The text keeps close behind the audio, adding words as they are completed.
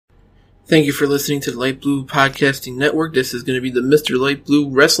Thank you for listening to the Lightblue Podcasting Network. This is going to be the Mr. Lightblue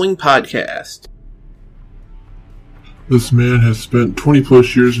Wrestling Podcast. This man has spent 20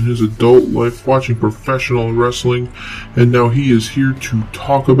 plus years in his adult life watching professional wrestling, and now he is here to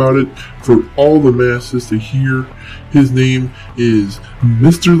talk about it for all the masses to hear. His name is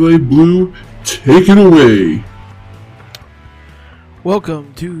Mr. Lightblue. Take it away.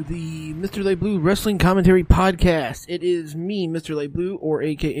 Welcome to the Mr. Lightblue Wrestling Commentary Podcast. It is me, Mr. Lightblue, or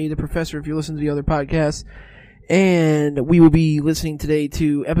aka the Professor if you listen to the other podcasts. And we will be listening today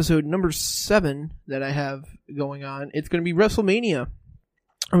to episode number 7 that I have going on. It's going to be WrestleMania.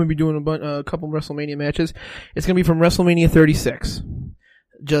 I'm going to be doing a couple WrestleMania matches. It's going to be from WrestleMania 36,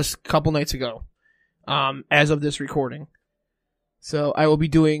 just a couple nights ago, as of this recording. So I will be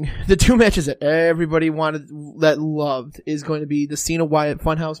doing the 2 matches that everybody loved is going to be the Cena Wyatt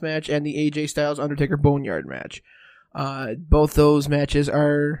Funhouse match and the AJ Styles Undertaker Boneyard match. Both those matches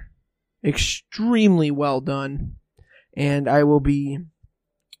are extremely well done, and I will be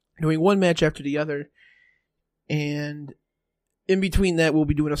doing one match after the other, and in between that we'll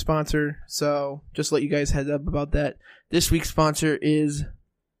be doing a sponsor, so just let you guys heads up about that. This week's sponsor is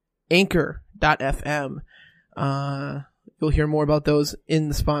Anchor.fm. You'll hear more about those in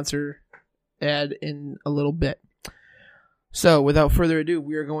the sponsor ad in a little bit. So without further ado,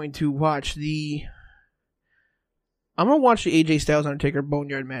 we are going to watch the AJ Styles Undertaker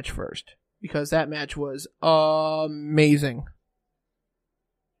Boneyard match first, because that match was amazing.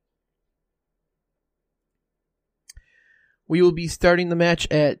 We will be starting the match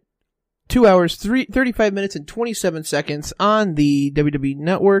at 2 hours, 35 minutes, and 27 seconds on the WWE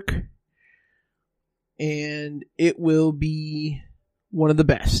Network. And it will be one of the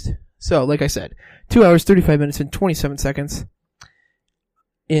best. So, like I said, 2 hours, 35 minutes, and 27 seconds.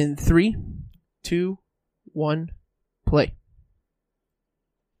 In 3, 2, 1... play.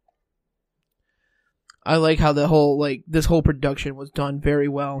 I like how this whole production was done very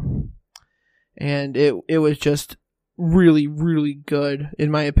well. And it was just really, really good, in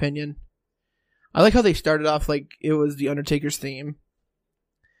my opinion. I like how they started off like it was the Undertaker's theme.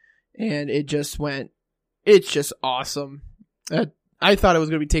 And it's just awesome. I thought it was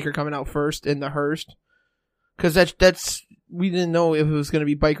going to be Taker coming out first in the hearse. Because we didn't know if it was going to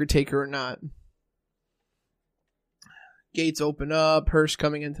be Biker Taker or not. Gates open up, hearse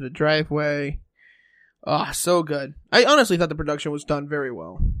coming into the driveway. Ah, so good. I honestly thought the production was done very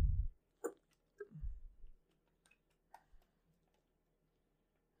well.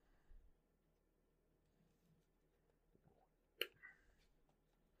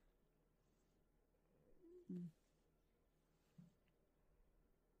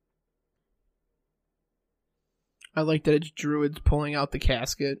 I like that it's Druids pulling out the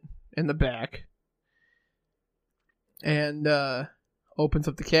casket in the back. And opens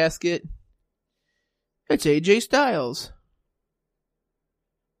up the casket. It's AJ Styles.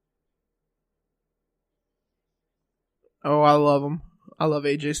 Oh, I love him. I love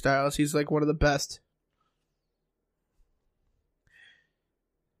AJ Styles. He's like one of the best.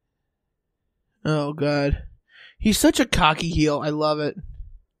 Oh, God. He's such a cocky heel. I love it.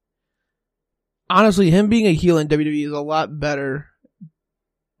 Honestly, him being a heel in WWE is a lot better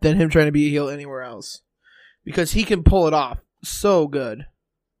than him trying to be a heel anywhere else. Because he can pull it off so good.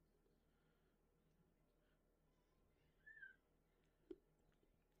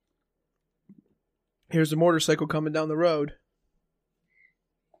 Here's a motorcycle coming down the road.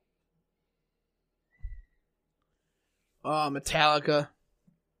 Oh, Metallica.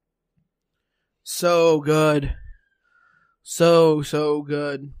 So good. So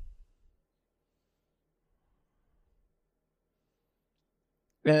good.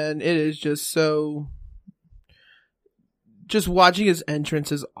 And it is just so... Just watching his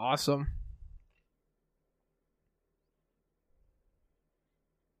entrance is awesome.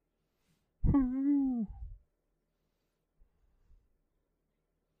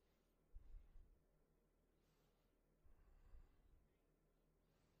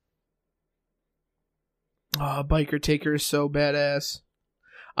 Oh, Biker Taker is so badass.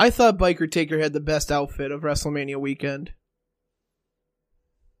 I thought Biker Taker had the best outfit of WrestleMania weekend.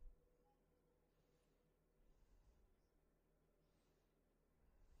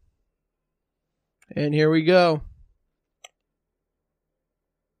 And here we go.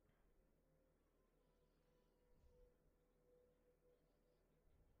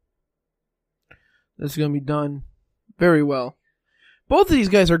 This is going to be done very well. Both of these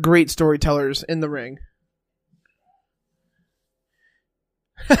guys are great storytellers in the ring.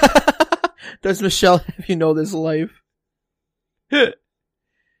 Does Michelle have you know this life?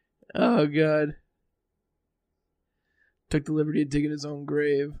 Oh, God. Took the liberty of digging his own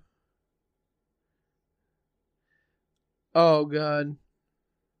grave. Oh, God.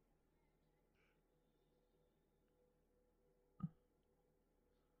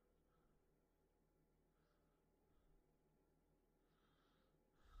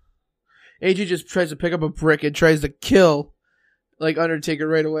 AJ just tries to pick up a brick and tries to kill, like, Undertaker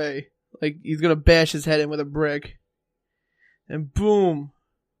right away. Like, he's gonna bash his head in with a brick. And boom!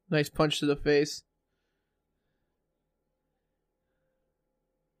 Nice punch to the face.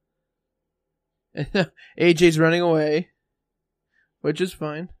 And AJ's running away, which is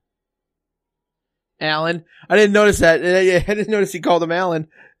fine. Alan. I didn't notice that. I didn't notice he called him Alan.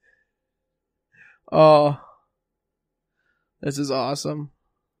 Oh. This is awesome.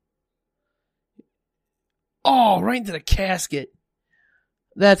 Oh, right into the casket.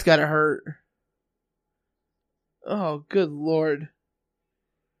 That's gotta hurt. Oh, good lord.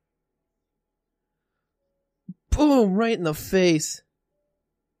 Boom, right in the face.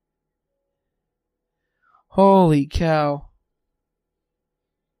 Holy cow.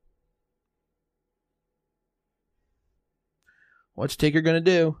 What's Taker gonna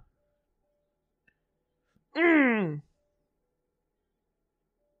do?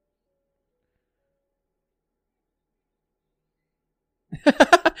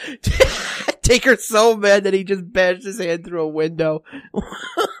 Taker's so mad that he just bashed his hand through a window.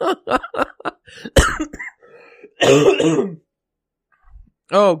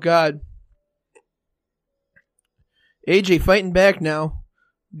 Oh, God. AJ fighting back now.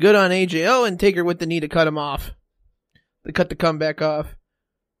 Good on AJ. Oh, and Taker with the knee to cut him off. To cut the comeback off.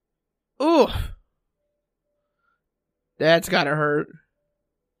 Ooh. That's gotta hurt.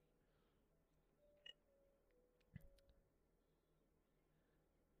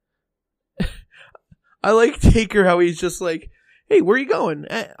 I like Taker how he's just like, hey, where are you going?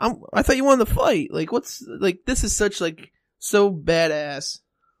 I thought you wanted to fight. Like, what's, like, this is such, like, so badass.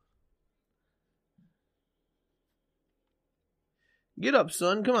 Get up,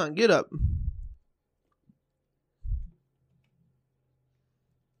 son. Come on, get up.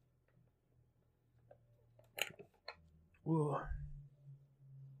 Whoa.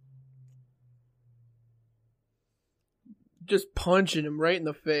 Just punching him right in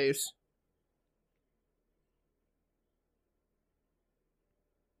the face.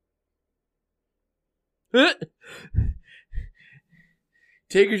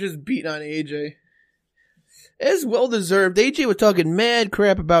 Taker's just beating on AJ. As well deserved. AJ was talking mad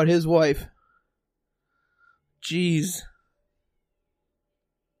crap about his wife. Jeez.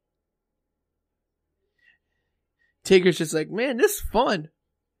 Taker's just like, man, this is fun.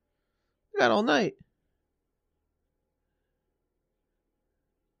 I got all night.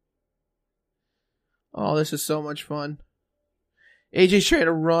 Oh, this is so much fun. AJ's trying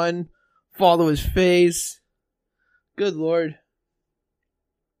to run, fall to his face. Good lord.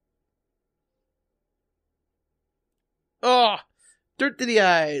 Oh, dirt to the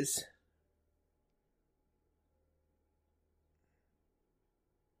eyes.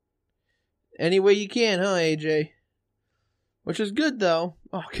 Any way you can, huh, AJ? Which is good, though.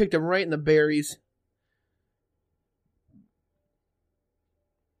 Oh, kicked him right in the berries.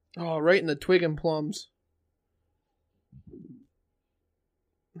 Oh, right in the twig and plums.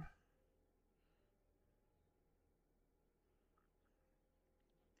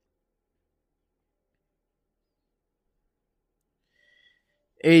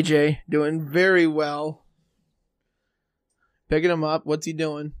 AJ doing very well. Picking him up. What's he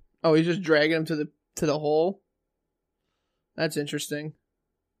doing? Oh, he's just dragging him to the hole. That's interesting.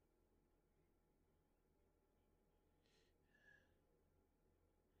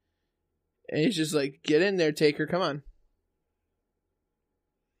 And he's just like, get in there, Taker. Come on.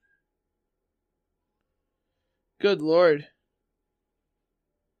 Good lord.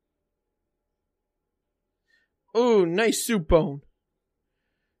 Ooh, nice soup bone.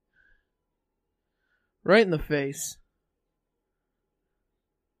 Right in the face.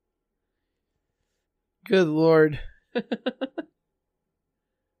 Good lord.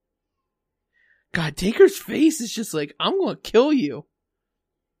 God, Taker's face is just like, I'm gonna kill you.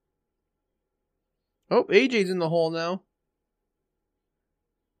 Oh, AJ's in the hole now.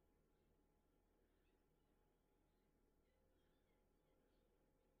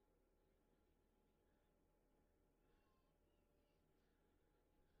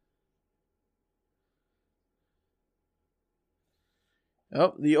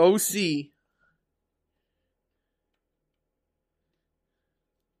 Oh, the OC.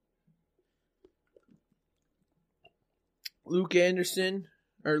 Luke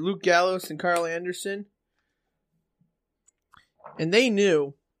Gallows and Carl Anderson. And they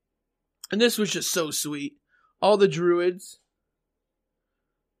knew. And this was just so sweet. All the druids.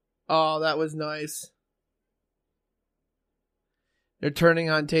 Oh, that was nice. They're turning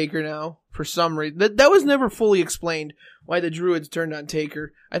on Taker now for some reason. That was never fully explained why the Druids turned on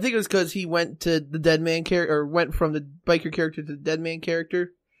Taker. I think it was because he went to the Dead Man character, or went from the biker character to the Dead Man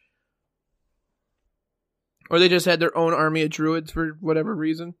character. Or they just had their own army of Druids for whatever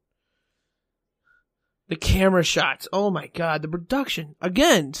reason. The camera shots. Oh my god, the production.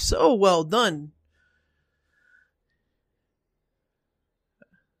 Again, so well done.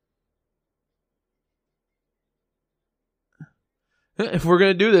 If we're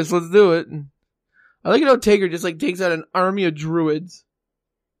gonna do this, let's do it. I like it how Taker just takes out an army of Druids.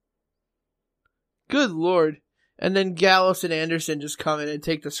 Good lord. And then Gallows and Anderson just come in and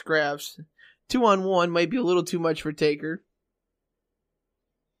take the scraps. 2-on-1 might be a little too much for Taker.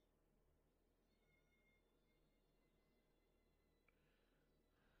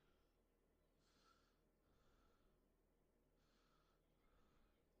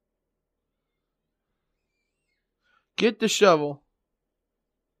 Get the shovel.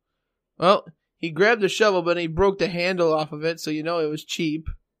 Well, he grabbed the shovel, but he broke the handle off of it, so you know it was cheap.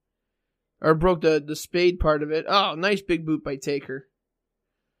 Or broke the spade part of it. Oh, nice big boot by Taker.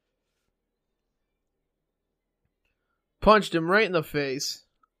 Punched him right in the face.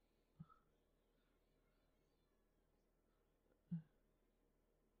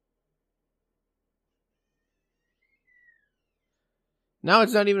 Now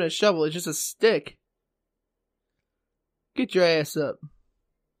it's not even a shovel, it's just a stick. Get your ass up.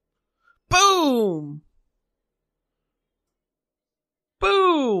 Boom!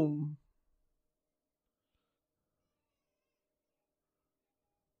 Boom!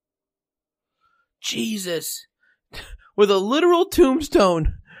 Jesus. With a literal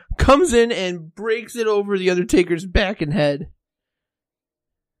tombstone, comes in and breaks it over the Undertaker's back and head.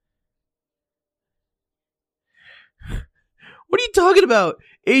 What are you talking about?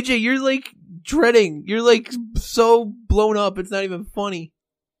 AJ, you're dreading. You're so blown up, it's not even funny.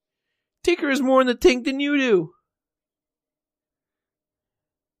 Taker is more in the tank than you do.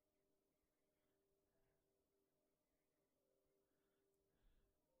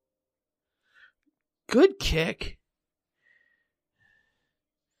 Good kick.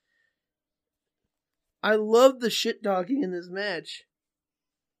 I love the shit talking in this match.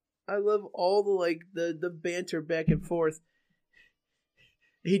 I love all the banter back and forth.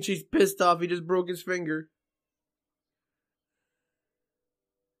 AJ's pissed off, he just broke his finger.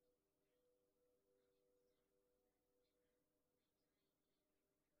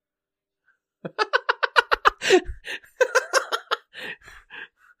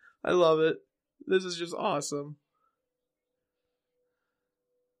 I love it. This is just awesome.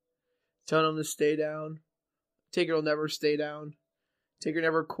 Telling him to stay down. Taker will never stay down. Taker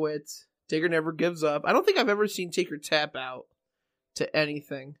never quits. Taker never gives up. I don't think I've ever seen Taker tap out to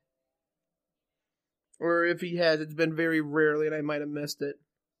anything. Or if he has, it's been very rarely and I might have missed it.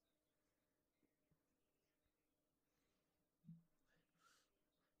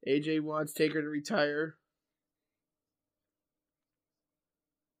 AJ wants Taker to retire.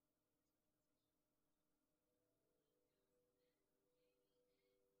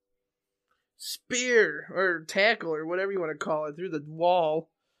 Spear or tackle or whatever you want to call it through the wall.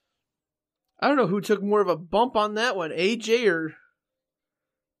 I don't know who took more of a bump on that one, AJ or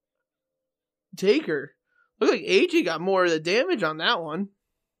Taker. Looked like AJ got more of the damage on that one.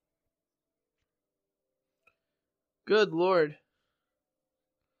 Good lord.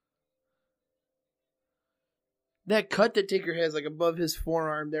 That cut that Taker has above his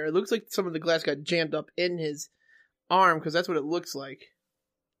forearm there, it looks like some of the glass got jammed up in his arm because that's what it looks like.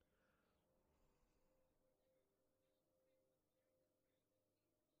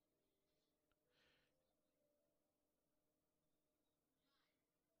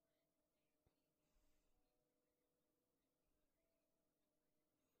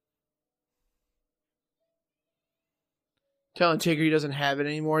 Telling Taker he doesn't have it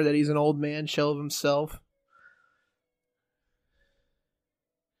anymore, that he's an old man, shell of himself.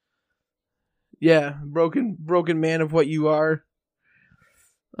 Yeah, broken man of what you are.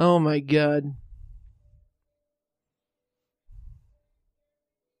 Oh my god.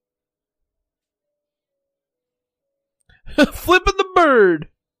 Flipping the bird.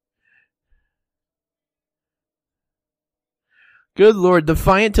 Good lord,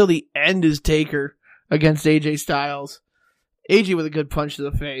 defiant till the end is Taker against AJ Styles. AJ with a good punch to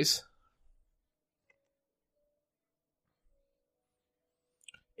the face.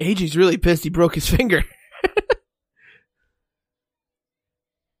 AJ's really pissed he broke his finger.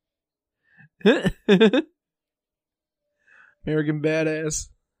 American Badass.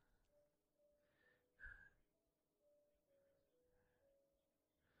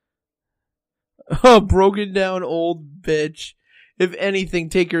 Oh, broken down old bitch. If anything,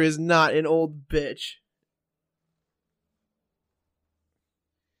 Taker is not an old bitch.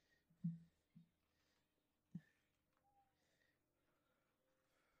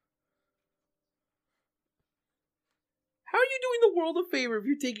 How are you doing the world a favor if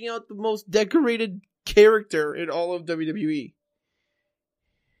you're taking out the most decorated character in all of WWE?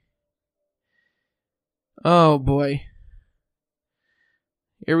 Oh boy.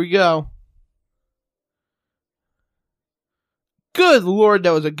 Here we go. Good Lord,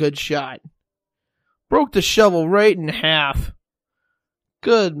 that was a good shot. Broke the shovel right in half.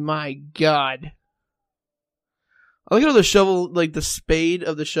 Good my God. I like how the shovel, like the spade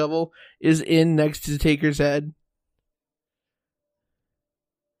of the shovel, is in next to Taker's head.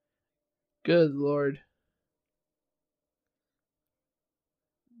 Good Lord.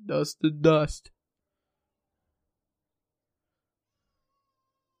 Dust to dust.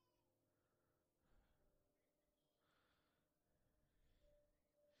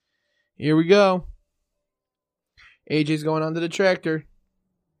 Here we go. AJ's going onto the tractor.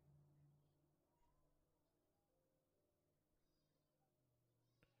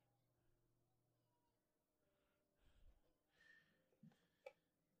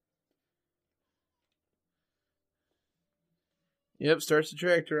 Yep, starts the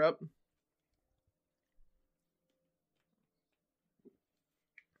tractor up.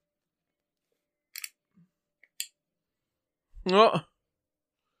 Oh.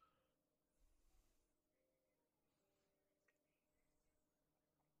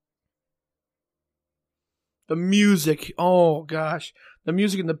 The music. Oh gosh. The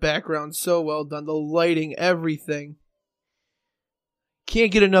music in the background, so well done. The lighting, everything.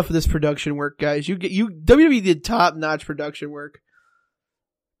 Can't get enough of this production work, guys. WWE did top-notch production work.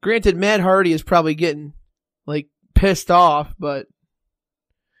 Granted, Matt Hardy is probably getting, like, pissed off, but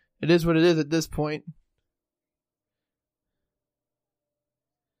it is what it is at this point.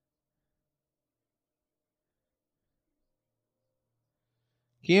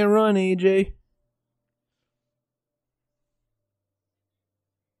 Can't run, AJ.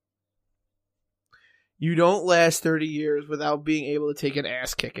 You don't last 30 years without being able to take an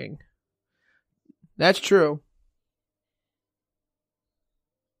ass kicking. That's true.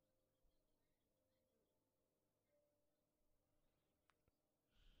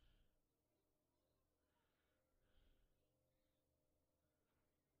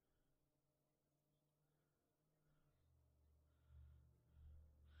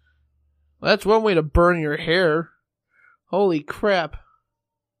 Well, that's one way to burn your hair. Holy crap.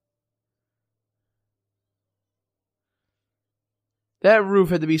 That roof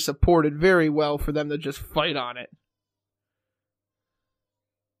had to be supported very well for them to just fight on it.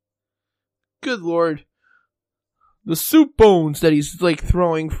 Good Lord. The soup bones that he's like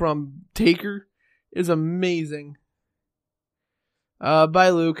throwing from Taker is amazing. Bye,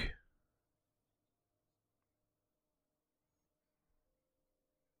 Luke.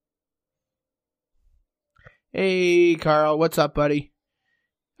 Hey, Carl. What's up, buddy?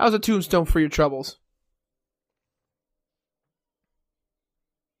 How's a tombstone for your troubles?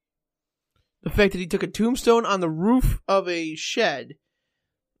 The fact that he took a tombstone on the roof of a shed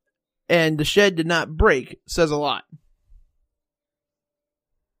and the shed did not break says a lot.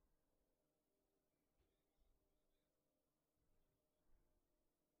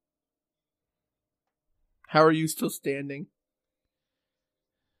 How are you still standing?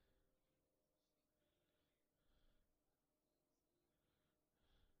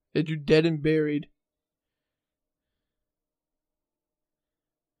 That you're dead and buried.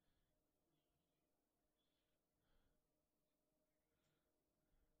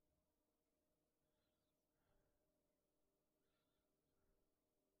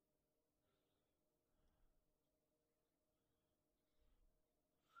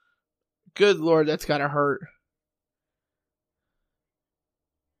 Good Lord, that's gotta hurt.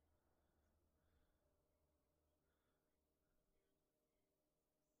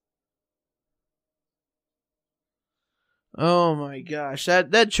 Oh my gosh,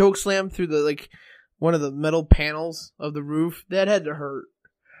 that choke slam through the one of the metal panels of the roof, that had to hurt.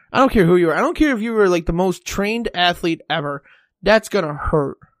 I don't care who you are. I don't care if you were like the most trained athlete ever. That's gonna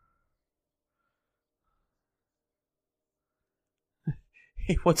hurt.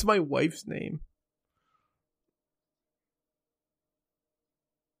 Hey, what's my wife's name?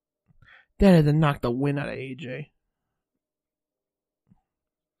 That had to knock the wind out of AJ.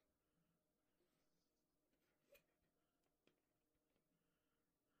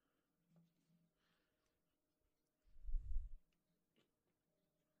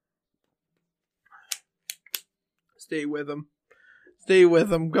 Stay with him. Stay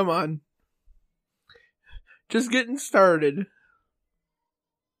with him. Come on. Just getting started.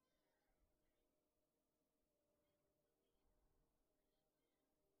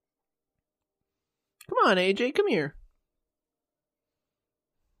 on, AJ, come here.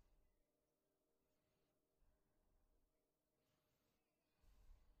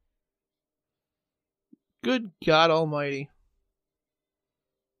 Good God Almighty.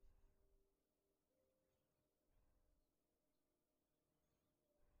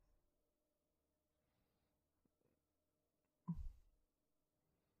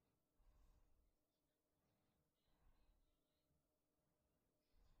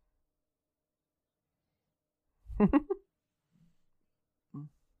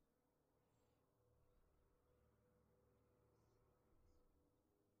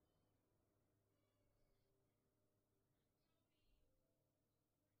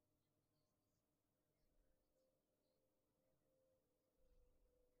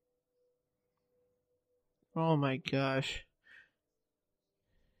 Oh my gosh.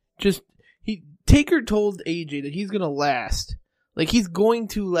 Taker told AJ that he's gonna last. Like, he's going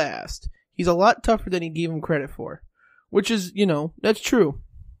to last. He's a lot tougher than he gave him credit for. Which is, that's true.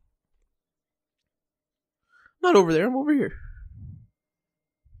 I'm not over there, I'm over here.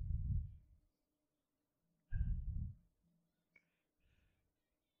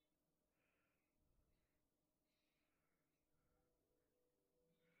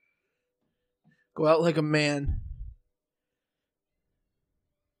 Go out like a man.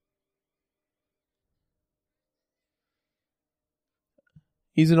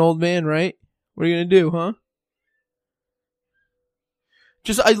 He's an old man, right? What are you gonna do, huh?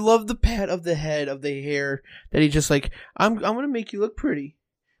 I love the pat of the head, of the hair, that he's just like, I'm gonna make you look pretty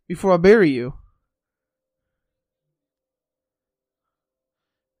before I bury you.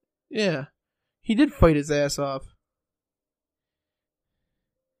 Yeah. He did fight his ass off.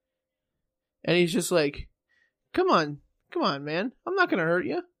 And he's just like, come on, man. I'm not gonna hurt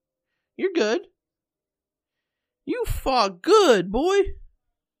you. You're good. You fought good, boy.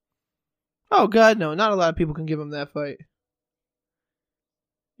 Oh, God, no. Not a lot of people can give him that fight.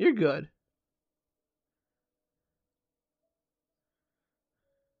 You're good.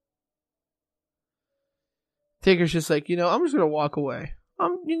 Taker's just like, I'm just gonna walk away.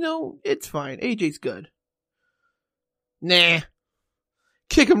 It's fine. AJ's good. Nah.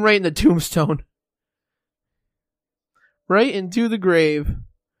 Kick him right in the tombstone. Right into the grave.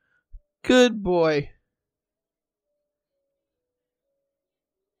 Good boy.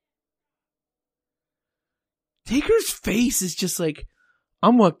 Taker's face is just like,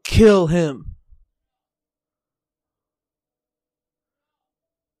 I'm gonna kill him.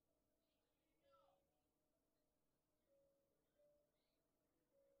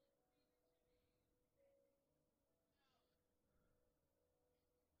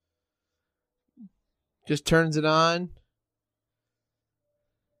 Just turns it on.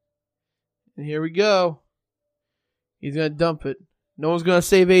 And here we go. He's gonna dump it. No one's gonna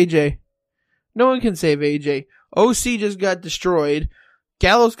save AJ. No one can save AJ. OC just got destroyed.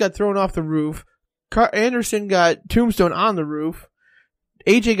 Gallows got thrown off the roof. Anderson got tombstone on the roof.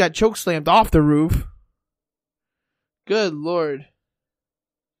 AJ got chokeslammed off the roof. Good Lord.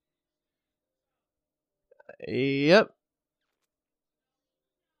 Yep.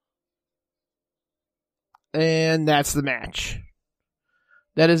 And that's the match.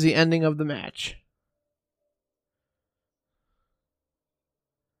 That is the ending of the match.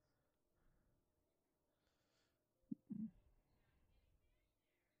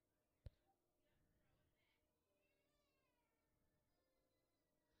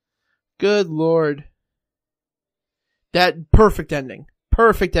 Good Lord. That perfect ending.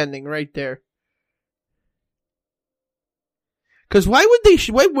 Perfect ending right there. Because why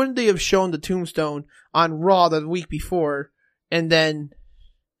wouldn't they have shown the tombstone on Raw the week before, and then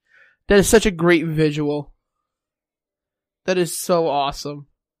that is such a great visual. That is so awesome.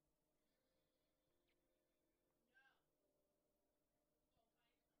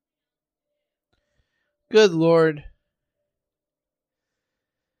 Good Lord.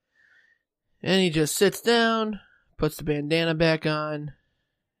 And he just sits down, puts the bandana back on,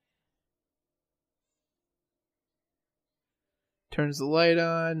 turns the light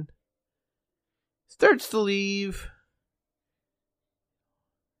on, starts to leave.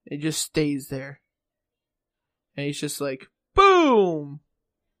 It just stays there. And he's just like, boom!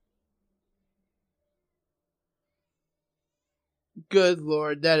 Good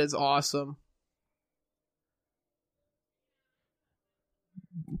Lord, that is awesome.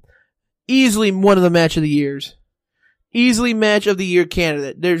 Easily one of the match of the years. Easily match of the year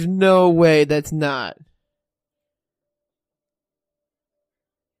candidate. There's no way that's not.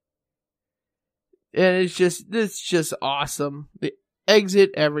 And it's just awesome. The exit,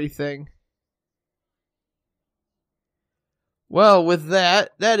 everything. Well, with that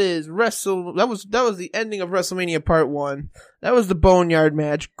is that was the ending of WrestleMania Part 1. That was the Boneyard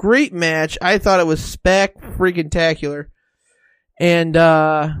match. Great match. I thought it was freaking-tacular. And,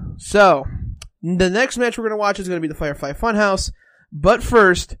 so, the next match we're going to watch is going to be the Firefly Funhouse. But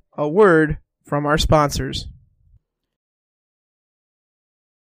first, a word from our sponsors.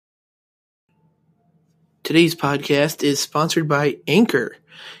 Today's podcast is sponsored by Anchor.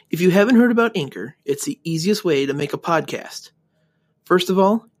 If you haven't heard about Anchor, it's the easiest way to make a podcast. First of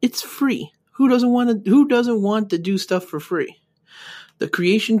all, it's free. Who doesn't want to do stuff for free? The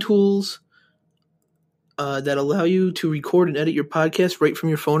creation tools that allow you to record and edit your podcast right from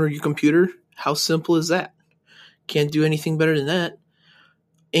your phone or your computer. How simple is that? Can't do anything better than that.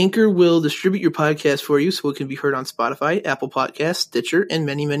 Anchor will distribute your podcast for you so it can be heard on Spotify, Apple Podcasts, Stitcher, and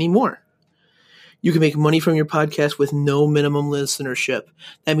many, many more. You can make money from your podcast with no minimum listenership.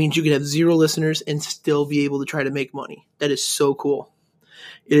 That means you can have 0 listeners and still be able to try to make money. That is so cool.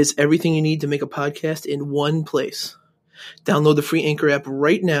 It is everything you need to make a podcast in one place. Download the free Anchor app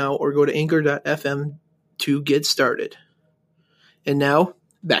right now or go to anchor.fm to get started. And now,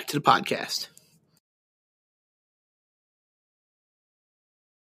 back to the podcast.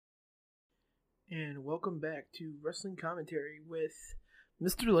 And welcome back to Wrestling Commentary with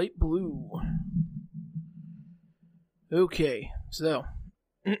Mr. Lightblue. Okay, so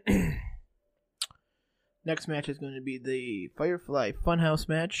next match is going to be the Firefly Funhouse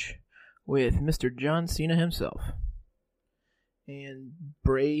match with Mr. John Cena himself and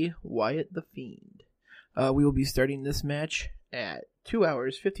Bray Wyatt the Fiend. We will be starting this match at 2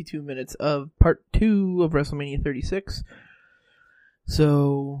 hours, 52 minutes of Part 2 of WrestleMania 36.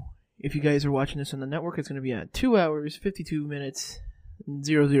 So, if you guys are watching this on the network, it's going to be at 2 hours, 52 minutes,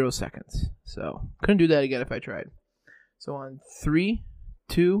 00 seconds. So, couldn't do that again if I tried. So, on 3,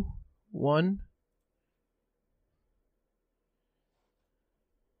 2, 1...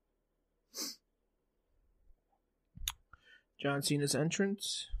 John Cena's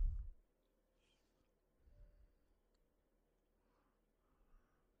entrance.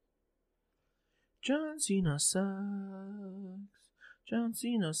 John Cena sucks. John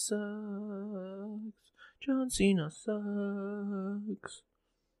Cena sucks. John Cena sucks.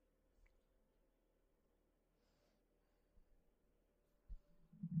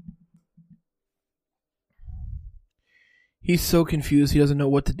 He's so confused. He doesn't know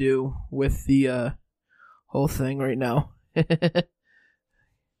what to do with the whole thing right now.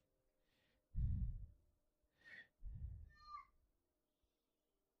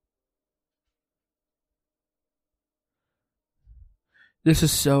 This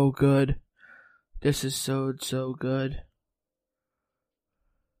is so good. This is so good.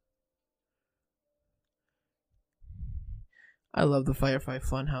 I love the Firefly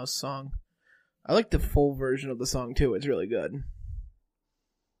Funhouse song. I like the full version of the song too. It's really good.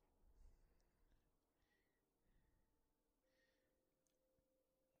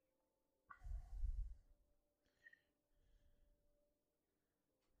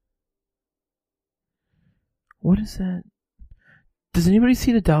 What is that? Does anybody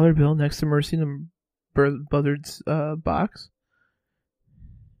see the dollar bill next to Mercy and the Buzzard's box?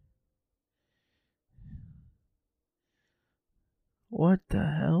 What the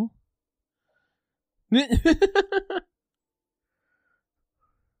hell?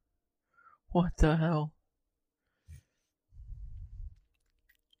 What the hell?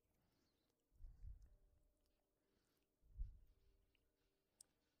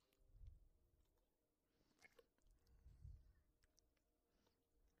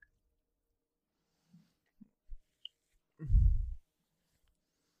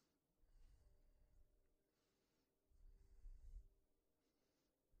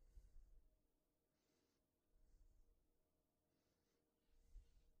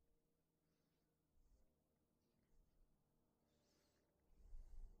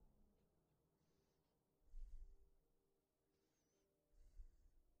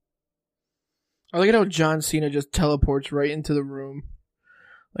 I like how John Cena just teleports right into the room.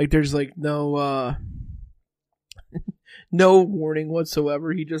 Like there's like no no warning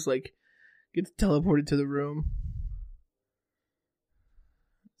whatsoever. He just like gets teleported to the room.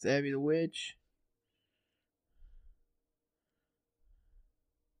 It's Abby the Witch.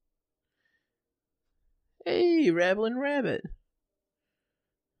 Hey, Rabblin' Rabbit.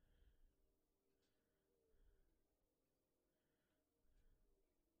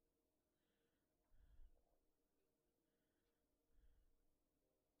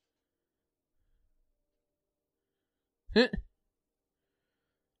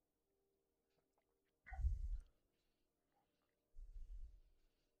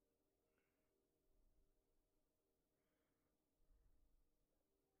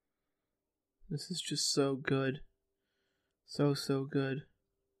 This is just so good. So good.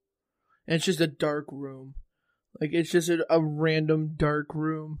 And it's just a dark room. Like, it's just a random dark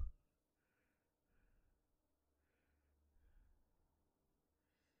room.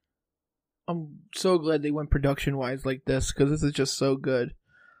 I'm so glad they went production-wise like this, because this is just so good.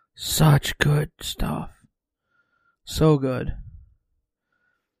 Such good stuff. So good.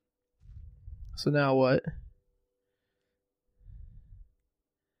 So now what?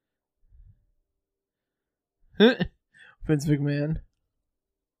 Vince McMahon.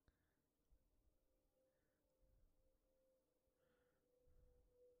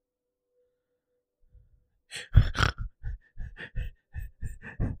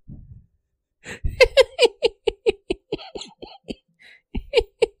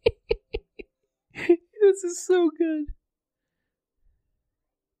 This is so good.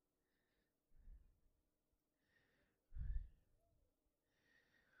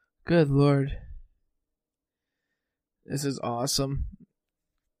 Good Lord. This is awesome.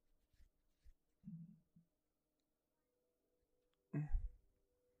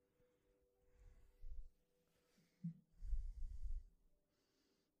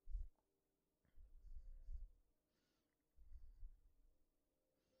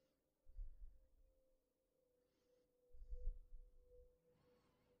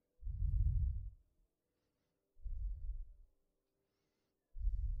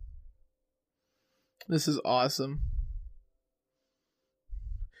 This is awesome.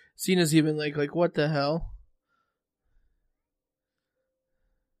 Cena's even like, what the hell?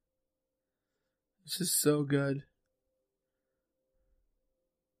 This is so good.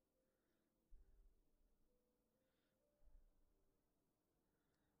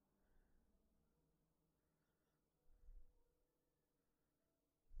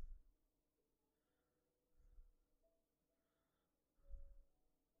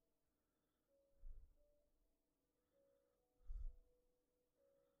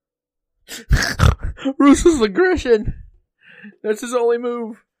 Russo's aggression. That's his only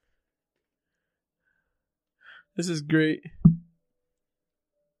move. This is great.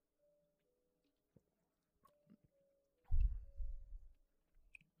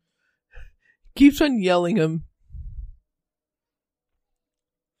 Keeps on yelling him.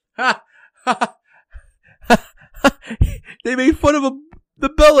 Ha! Ha! They made fun of the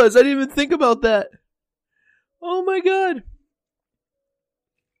Bellas. I didn't even think about that. Oh my god.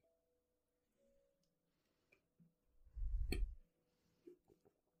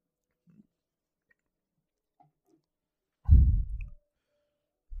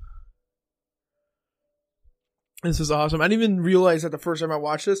 This is awesome. I didn't even realize that the first time I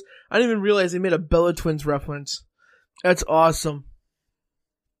watched this. I didn't even realize they made a Bella Twins reference. That's awesome.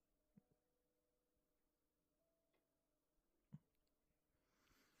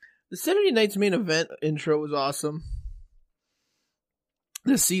 The Saturday Night's Main Event intro was awesome.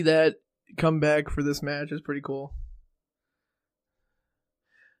 To see that come back for this match is pretty cool.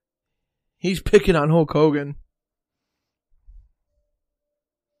 He's picking on Hulk Hogan.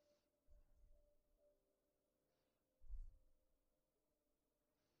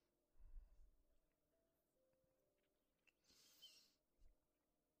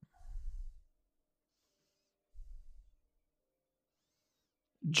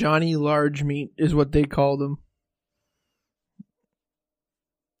 Johnny Large Meat is what they called him.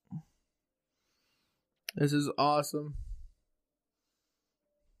 This is awesome.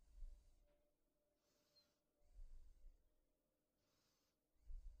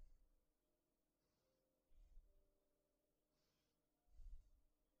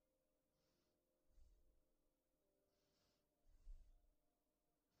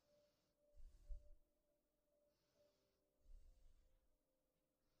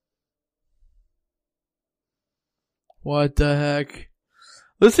 What the heck?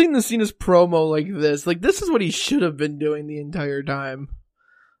 Listening to Cena's promo like this is what he should have been doing the entire time.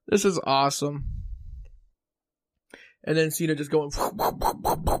 This is awesome. And then Cena just going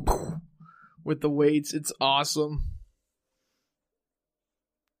with the weights. It's awesome.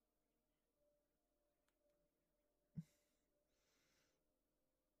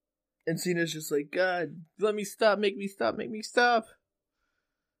 And Cena's just like, God, let me stop, make me stop, make me stop.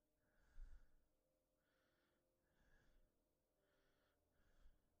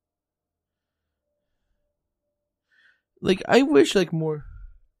 Like, I wish, like, more.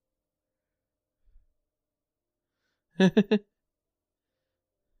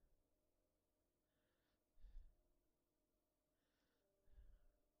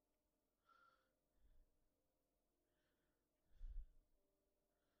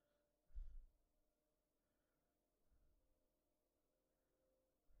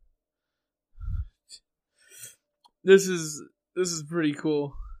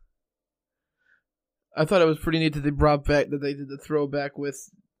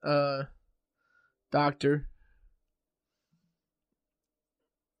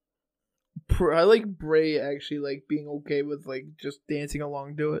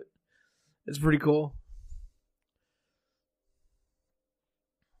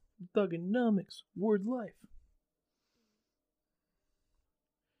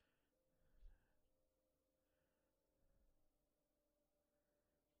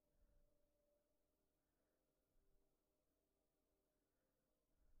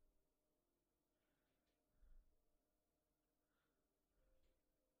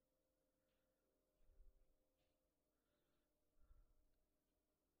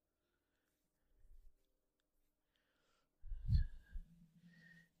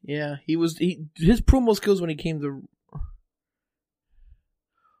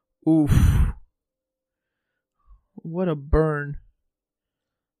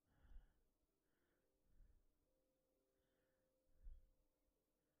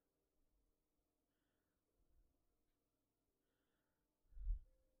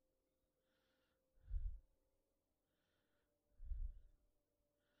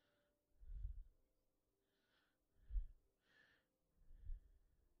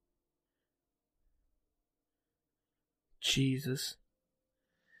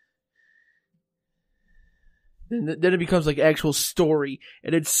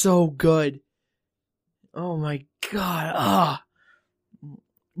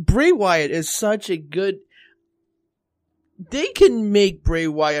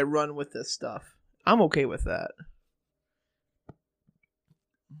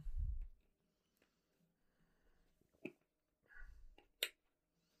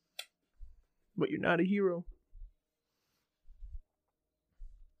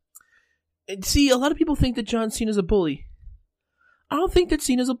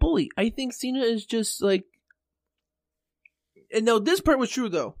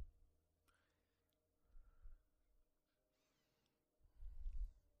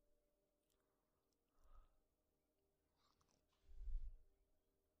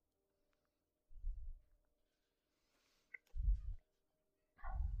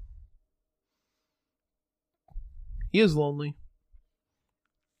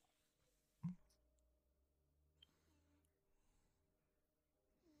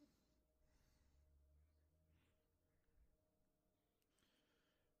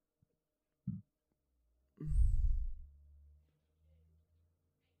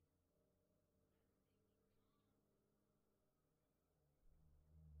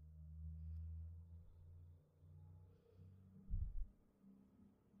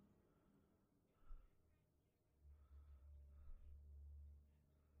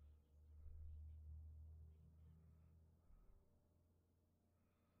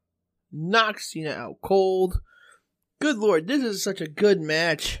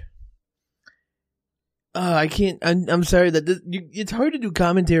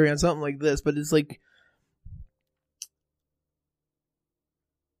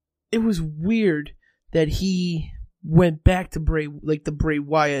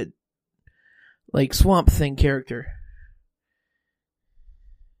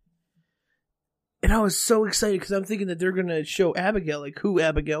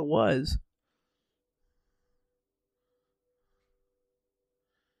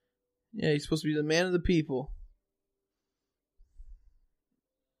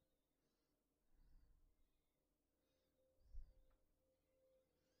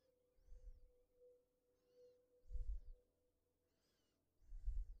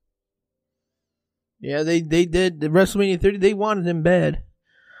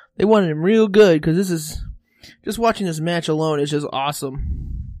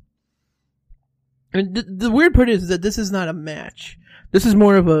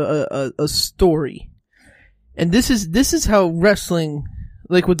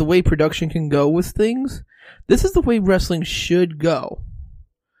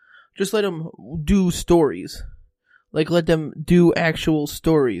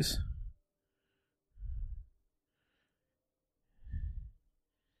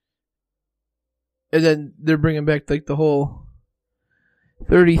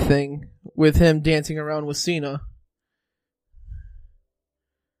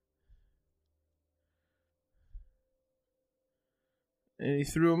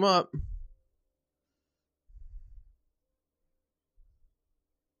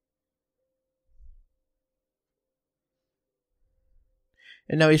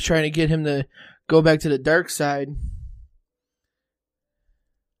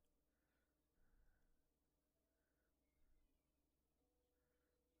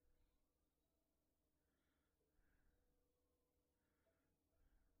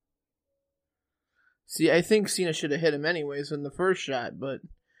 See, I think Cena should have hit him anyways in the first shot, but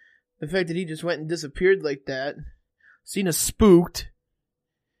the fact that he just went and disappeared like that, Cena spooked.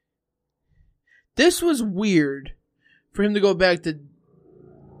 This was weird for him to go back to,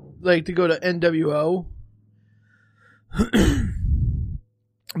 to go to NWO.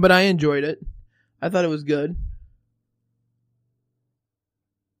 But I enjoyed it. I thought it was good.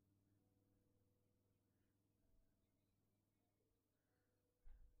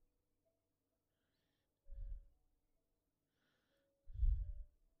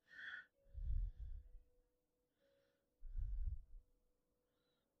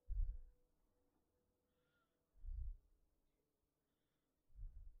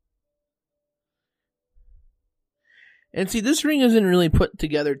 And see, this ring isn't really put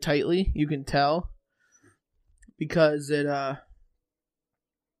together tightly, you can tell. Because it, the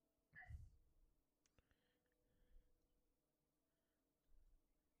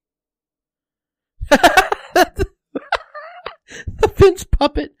Vince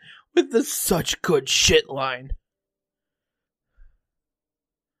puppet with the such good shit line.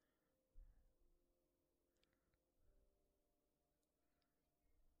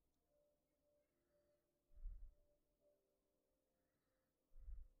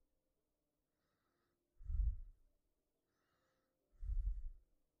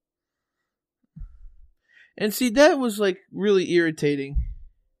 And see, that was really irritating.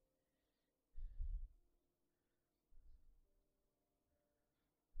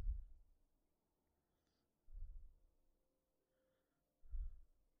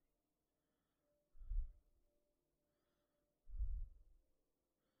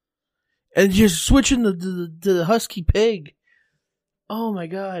 And just switching the husky pig. Oh my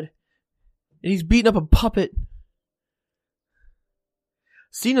god. And he's beating up a puppet.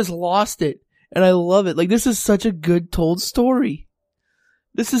 Cena's lost it. And I love it. This is such a good told story.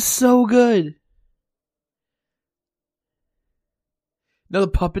 This is so good. Now the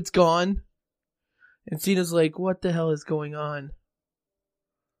puppet's gone. And Cena's like, what the hell is going on?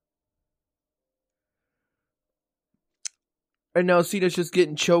 And now Cena's just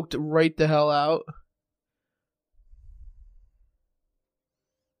getting choked right the hell out.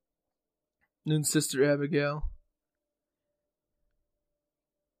 And then Sister Abigail.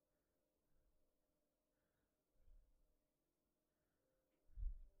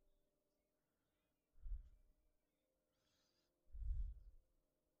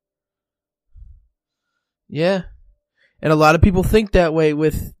 Yeah. And a lot of people think that way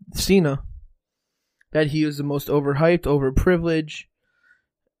with Cena. That he was the most overhyped, overprivileged.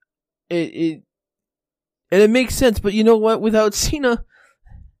 And it makes sense, but you know what? Without Cena,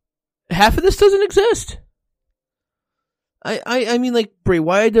 half of this doesn't exist. I mean, Bray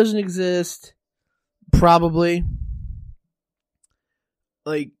Wyatt doesn't exist. Probably.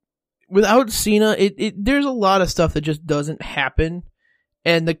 Without Cena, there's a lot of stuff that just doesn't happen.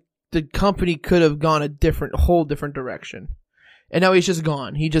 And the company could have gone a whole different direction. And now he's just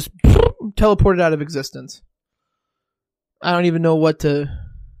gone. He just teleported out of existence. I don't even know what to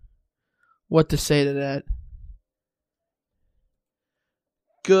say to that.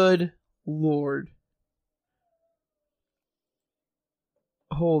 Good Lord.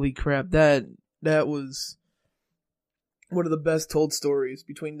 Holy crap. That was one of the best told stories.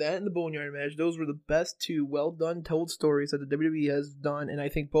 Between that and the Boneyard match, those were the best two well done told stories that the WWE has done, and I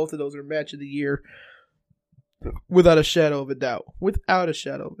think both of those are match of the year without a shadow of a doubt. Without a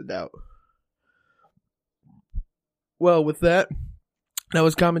shadow of a doubt. Well, with that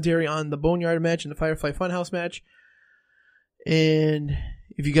was commentary on the Boneyard match and the Firefly Funhouse match. And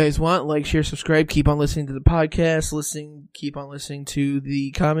if you guys want, like, share, subscribe, keep on listening to the podcast, keep on listening to the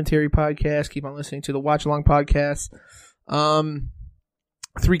commentary podcast, keep on listening to the watch along podcast.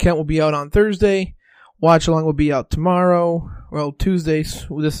 3 Count will be out on Thursday. Watch along will be out tomorrow. Well, Tuesday. This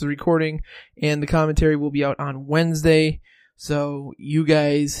is recording, and the commentary will be out on Wednesday. So you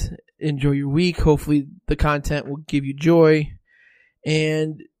guys enjoy your week. Hopefully the content will give you joy,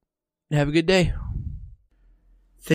 and have a good day.